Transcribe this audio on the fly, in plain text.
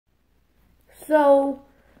So,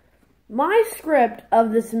 my script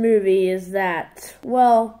of this movie is that,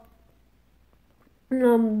 well,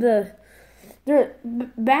 back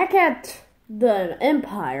at the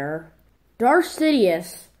Empire, Darth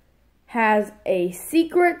Sidious has a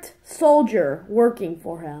secret soldier working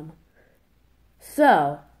for him.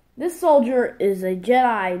 So, this soldier is a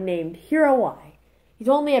Jedi named Hero Y. He's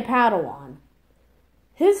only a Padawan.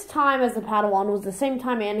 His time as a Padawan was the same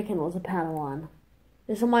time Anakin was a Padawan.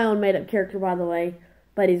 This is my own made-up character, by the way,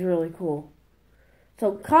 but he's really cool.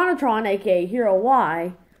 So, Conotron, aka Hero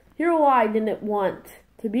Y didn't want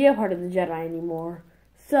to be a part of the Jedi anymore.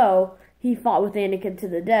 So, he fought with Anakin to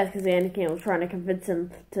the death because Anakin was trying to convince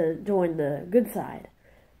him to join the good side.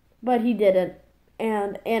 But he didn't,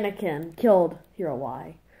 and Anakin killed Hero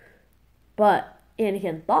Y. But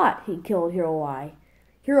Anakin thought he killed Hero Y.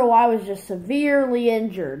 Hero Y was just severely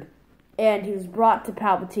injured, and he was brought to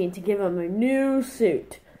Palpatine to give him a new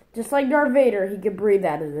suit. Just like Darth Vader, he could breathe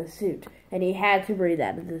out of the suit, and he had to breathe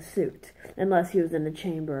out of the suit, unless he was in a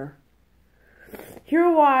chamber.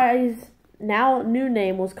 Hero Y's now new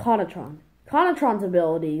name was Conotron. Conotron's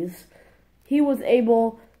abilities, he was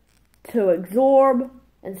able to absorb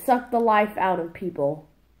and suck the life out of people,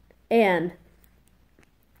 and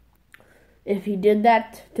if he did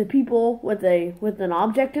that to people with an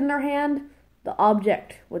object in their hand, the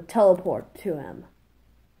object would teleport to him.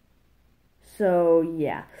 So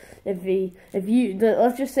yeah,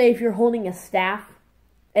 let's just say if you're holding a staff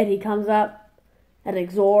and he comes up and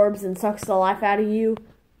absorbs and sucks the life out of you,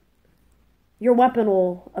 your weapon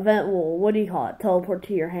will teleport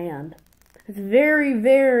to your hand. It's very,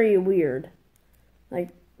 very weird,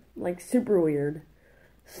 like super weird.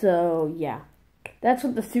 So yeah, that's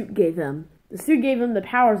what the suit gave him. The suit gave him the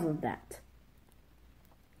powers of that.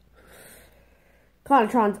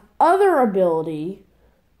 Conotron's other ability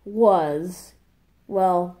was,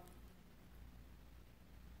 well,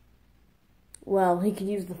 he could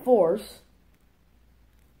use the Force.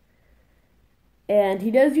 And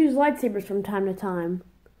he does use lightsabers from time to time.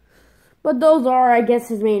 But those are, I guess,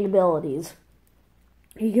 his main abilities.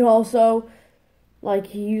 He could also, he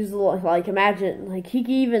could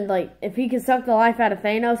even, if he could suck the life out of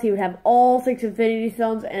Thanos, he would have all 6 Infinity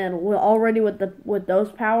Stones, and already with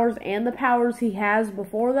those powers and the powers he has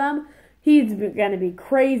before them, he's going to be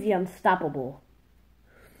crazy unstoppable.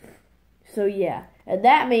 So yeah, and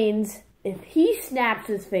that means if he snaps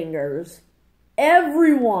his fingers,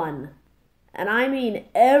 everyone, and I mean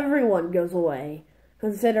everyone, goes away,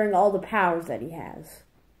 considering all the powers that he has.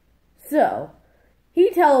 So,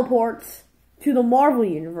 he teleports to the Marvel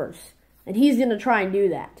Universe, and he's going to try and do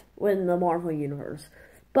that in the Marvel Universe.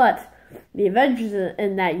 But the Avengers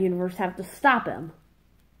in that universe have to stop him.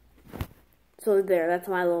 So there, that's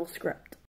my little script.